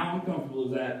how uncomfortable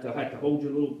is that to have to hold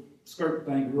your little skirt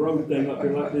thing, robe thing up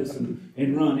here like this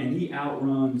and run? And he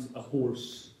outruns a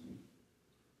horse.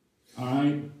 All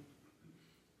right?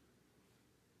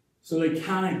 So they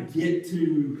kind of get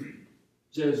to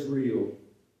Jezreel,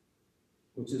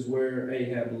 which is where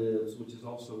Ahab lives, which is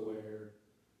also where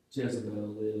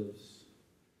Jezebel lives.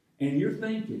 And you're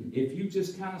thinking, if you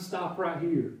just kind of stop right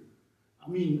here,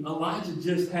 Elijah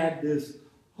just had this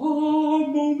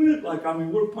moment.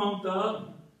 We're pumped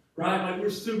up, right? We're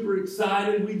super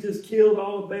excited. We just killed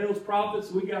all of Baal's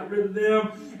prophets. We got rid of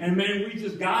them. And man,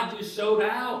 God just showed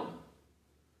out.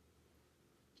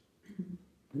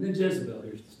 And then Jezebel,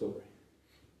 here's the story.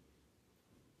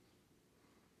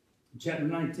 In chapter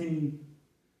 19,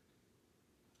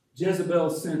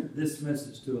 Jezebel sent this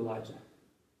message to Elijah.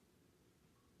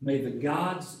 May the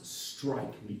gods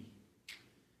strike me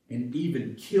and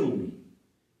even kill me,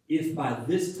 if by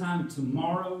this time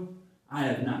tomorrow I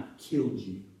have not killed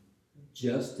you,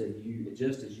 just as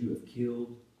you have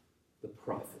killed the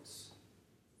prophets.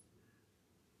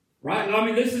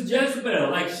 Right? This is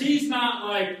Jezebel. She's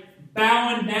not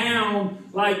bowing down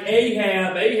like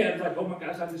Ahab. Ahab's like, oh my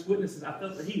gosh, I just witnessed it. I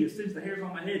felt the heat. It sends the hairs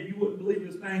on my head. You wouldn't believe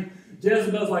this thing.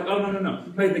 Jezebel's like, oh no.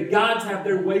 May the gods have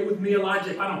their way with me, Elijah,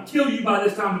 if I don't kill you by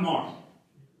this time tomorrow.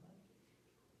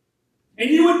 And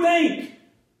you would think,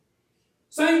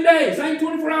 same day, same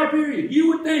 24-hour period, you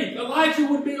would think Elijah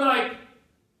would be like,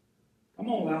 come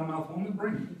on, loudmouth woman,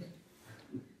 bring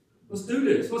it. Let's do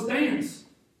this. Let's dance.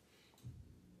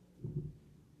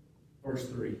 Verse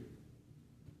 3.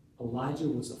 Elijah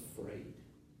was afraid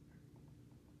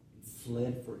and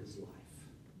fled for his life.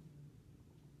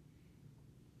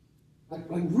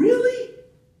 Really?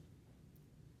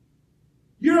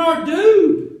 You're our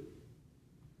dude.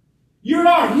 You're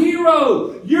our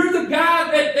hero. You're the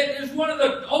guy that is one of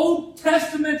the Old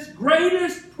Testament's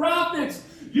greatest prophets.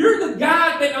 You're the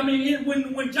guy that,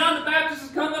 when John the Baptist is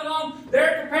coming along,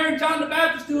 they're comparing John the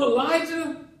Baptist to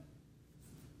Elijah.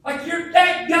 You're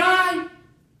that guy.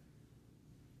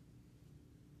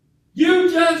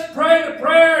 You just prayed a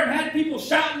prayer and had people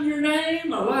shouting your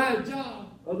name, Elijah,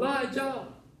 Elijah.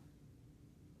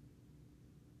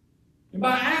 And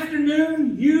by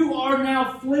afternoon, you are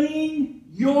now fleeing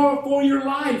for your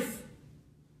life.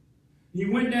 He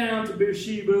went down to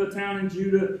Beersheba, a town in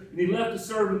Judah, and he left a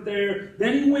servant there.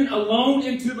 Then he went alone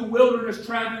into the wilderness,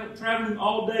 traveling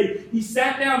all day. He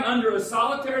sat down under a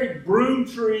solitary broom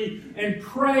tree and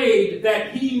prayed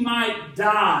that he might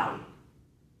die.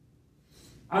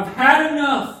 I've had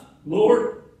enough,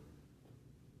 Lord.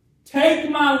 Take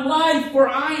my life, for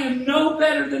I am no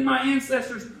better than my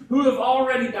ancestors who have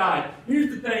already died. Here's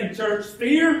the thing, church.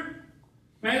 Fear,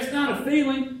 man, it's not a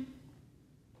feeling.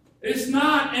 It's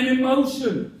not an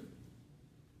emotion.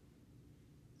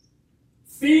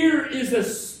 Fear is a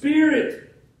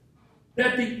spirit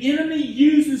that the enemy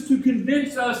uses to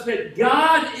convince us that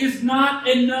God is not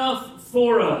enough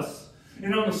for us.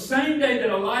 And on the same day that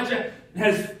Elijah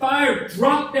has fire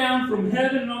drop down from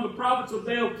heaven and on the prophets of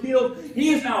Baal killed, he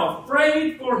is now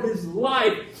afraid for his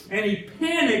life, and he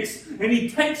panics, and he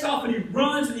takes off, and he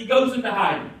runs, and he goes into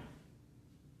hiding.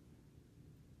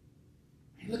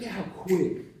 And look at how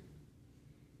quick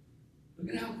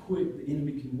the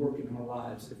enemy can work in our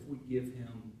lives if we give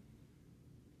him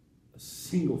a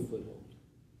single foothold.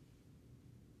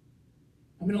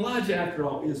 I mean, Elijah, after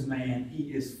all, is man.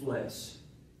 He is flesh.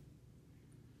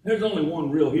 There's only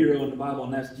one real hero in the Bible,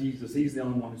 and that's Jesus. He's the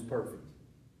only one who's perfect.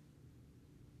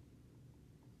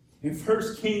 In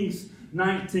 1 Kings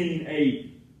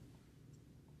 19:8,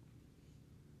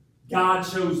 God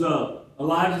shows up.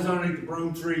 Elijah's underneath the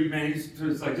broom tree, man. He's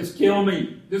just like, just kill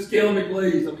me. Just kill me,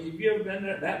 please. I mean, have you ever been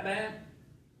there that bad?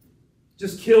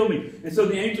 Just kill me. And so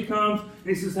the angel comes, and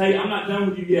he says, hey, I'm not done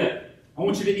with you yet. I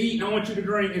want you to eat, and I want you to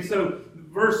drink. And so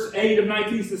verse 8 of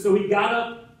 19 says, so he got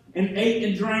up and ate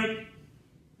and drank.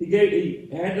 He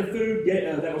had the food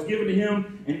that was given to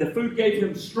him, and the food gave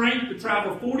him strength to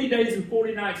travel 40 days and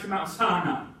 40 nights to Mount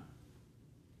Sinai.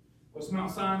 What's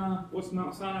Mount Sinai? What's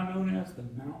Mount Sinai known as? The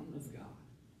mountain of God.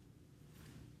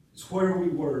 It's where we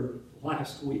were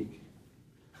last week.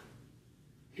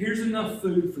 Here's enough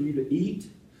food for you to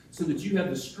eat so that you have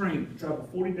the strength to travel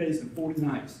 40 days and 40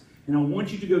 nights. And I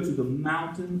want you to go to the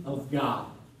mountain of God.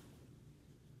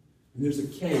 And there's a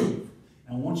cave.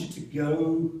 And I want you to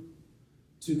go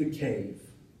to the cave.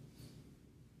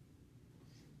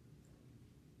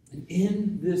 And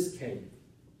in this cave,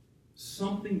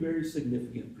 something very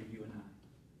significant for you and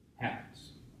I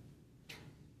happens.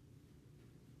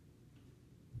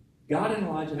 God and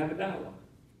Elijah have a dialogue.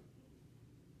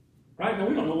 Right? Now,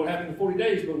 we don't know what happened in 40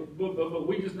 days, but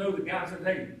we just know that God said,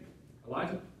 hey,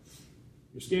 Elijah,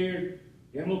 you're scared.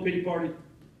 You have a little pity party.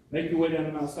 Make your way down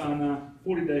to Mount Sinai.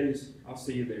 40 days, I'll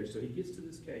see you there. So he gets to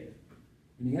this cave,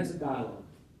 and he has a dialogue.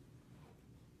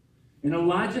 And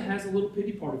Elijah has a little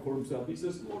pity party for himself. He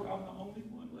says, Lord, I'm the only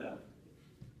one left.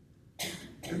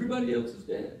 Everybody else is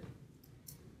dead.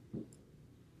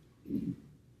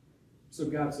 So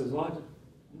God says, Elijah,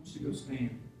 I want you to go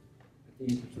stand at the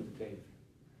entrance of the cave.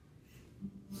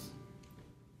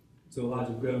 So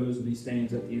Elijah goes and he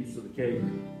stands at the entrance of the cave.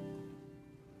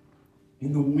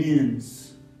 And the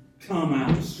winds come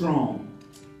out strong.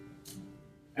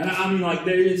 And I mean, like,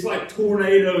 it's like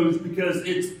tornadoes because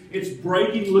it's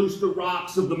breaking loose the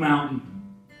rocks of the mountain.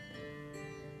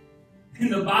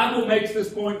 And the Bible makes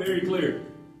this point very clear.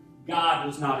 God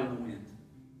was not in the wind.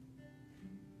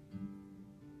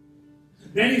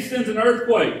 Then he sends an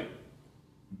earthquake.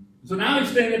 So now he's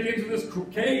standing at the end of this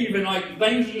cave, and like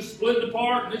things are just splitting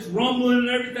apart, and it's rumbling and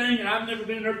everything. And I've never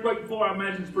been in an earthquake before. I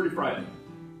imagine it's pretty frightening.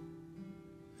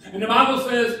 And the Bible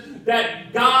says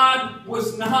that God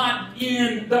was not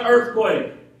in the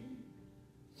earthquake.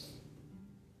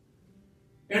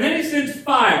 And then he sends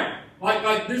fire.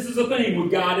 Like this is a thing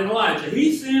with God and Elijah.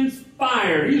 He sends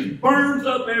fire. He burns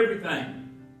up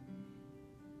everything.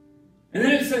 And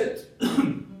then it says,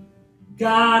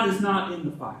 God is not in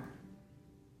the fire.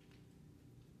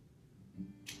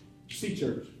 See,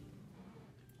 church,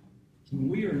 when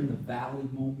we are in the valley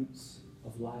moments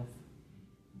of life,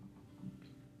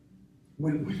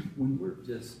 when we're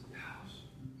just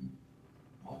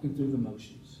walking through the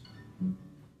motions, I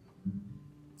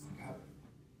got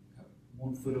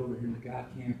one foot over here in the God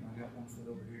camp, and I got one foot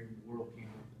over here in the world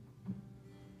camp.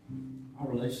 Our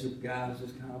relationship with God is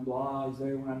just kind of blah. He's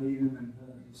there when I need him, and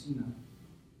just, when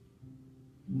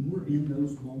we're in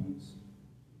those moments,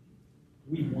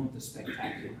 we want the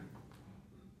spectacular.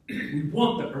 We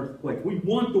want the earthquake. We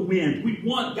want the wind. We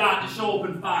want God to show up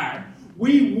in fire.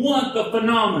 We want the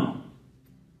phenomenal.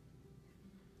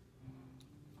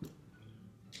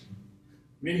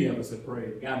 Many of us have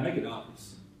prayed, God, make it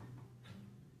obvious.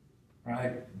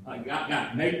 Right? Like,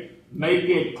 God, make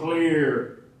it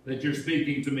clear that you're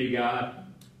speaking to me, God.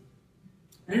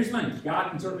 And here's the thing, God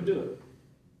can certainly do it.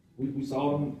 We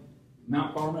saw it on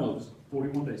Mount Carmel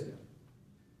 41 days ago.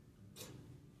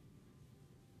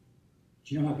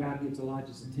 Do you know how God gets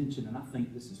Elijah's attention? And I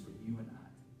think this is for you and I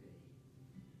today.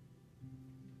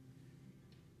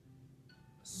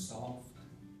 A soft,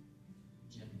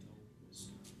 gentle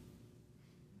whisper.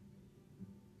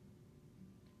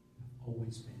 I've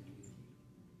always been with you.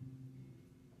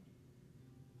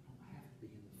 I don't have to be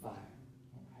in the fire.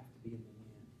 I don't have to be in the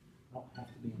wind. I don't have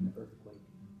to be in the earthquake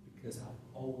because I've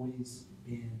always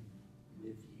been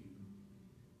with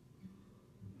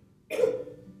you.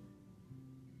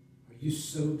 Are you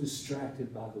so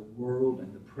distracted by the world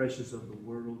and the pressures of the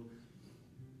world?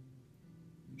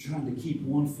 You're trying to keep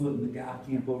one foot in the God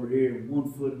camp over here and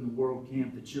one foot in the world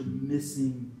camp that you're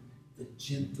missing the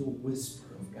gentle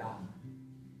whisper of God.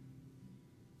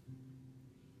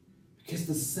 Because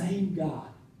the same God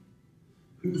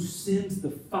who sends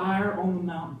the fire on the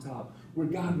mountaintop, where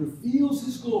God reveals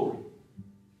his glory,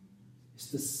 is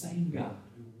the same God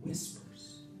who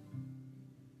whispers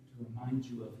to remind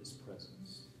you of his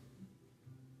presence.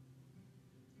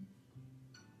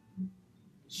 It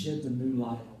sheds a new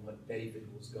light on what David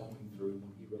was going through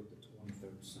when he wrote the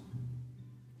 23rd Psalm.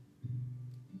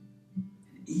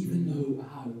 And even though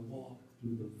I walk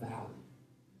through the valley,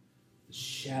 the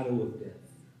shadow of death,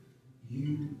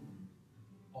 you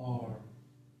are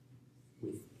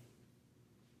with me.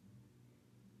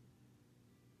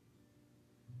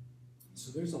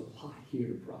 So there's a lot here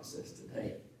to process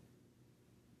today.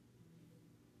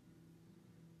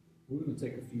 We're going to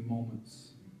take a few moments.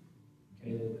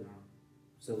 Caleb and our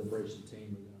celebration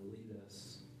team are going to lead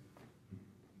us.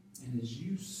 And as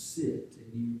you sit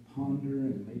and you ponder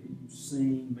and maybe you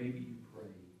sing, maybe you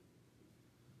pray,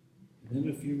 and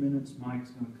in a few minutes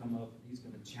Mike's going to come up and he's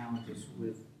going to challenge us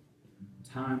with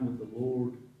time with the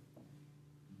Lord.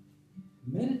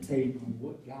 Meditate on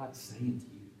what God's saying to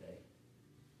you today.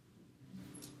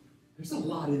 There's a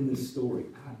lot in this story,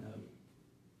 I know.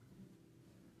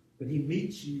 But he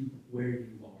meets you where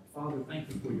you are. Father, thank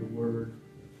you for your word.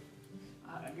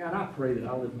 God, I pray that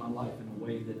I live my life in a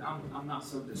way that I'm not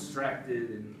so distracted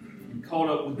and caught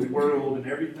up with the world and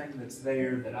everything that's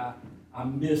there that I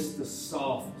miss the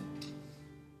soft,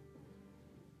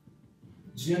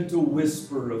 gentle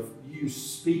whisper of you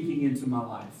speaking into my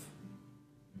life.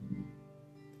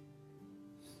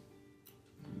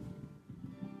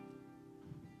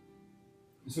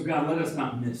 So God, let us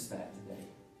not miss that today.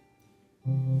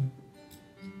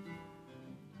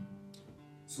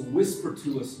 So whisper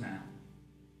to us now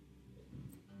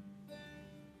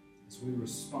as we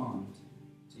respond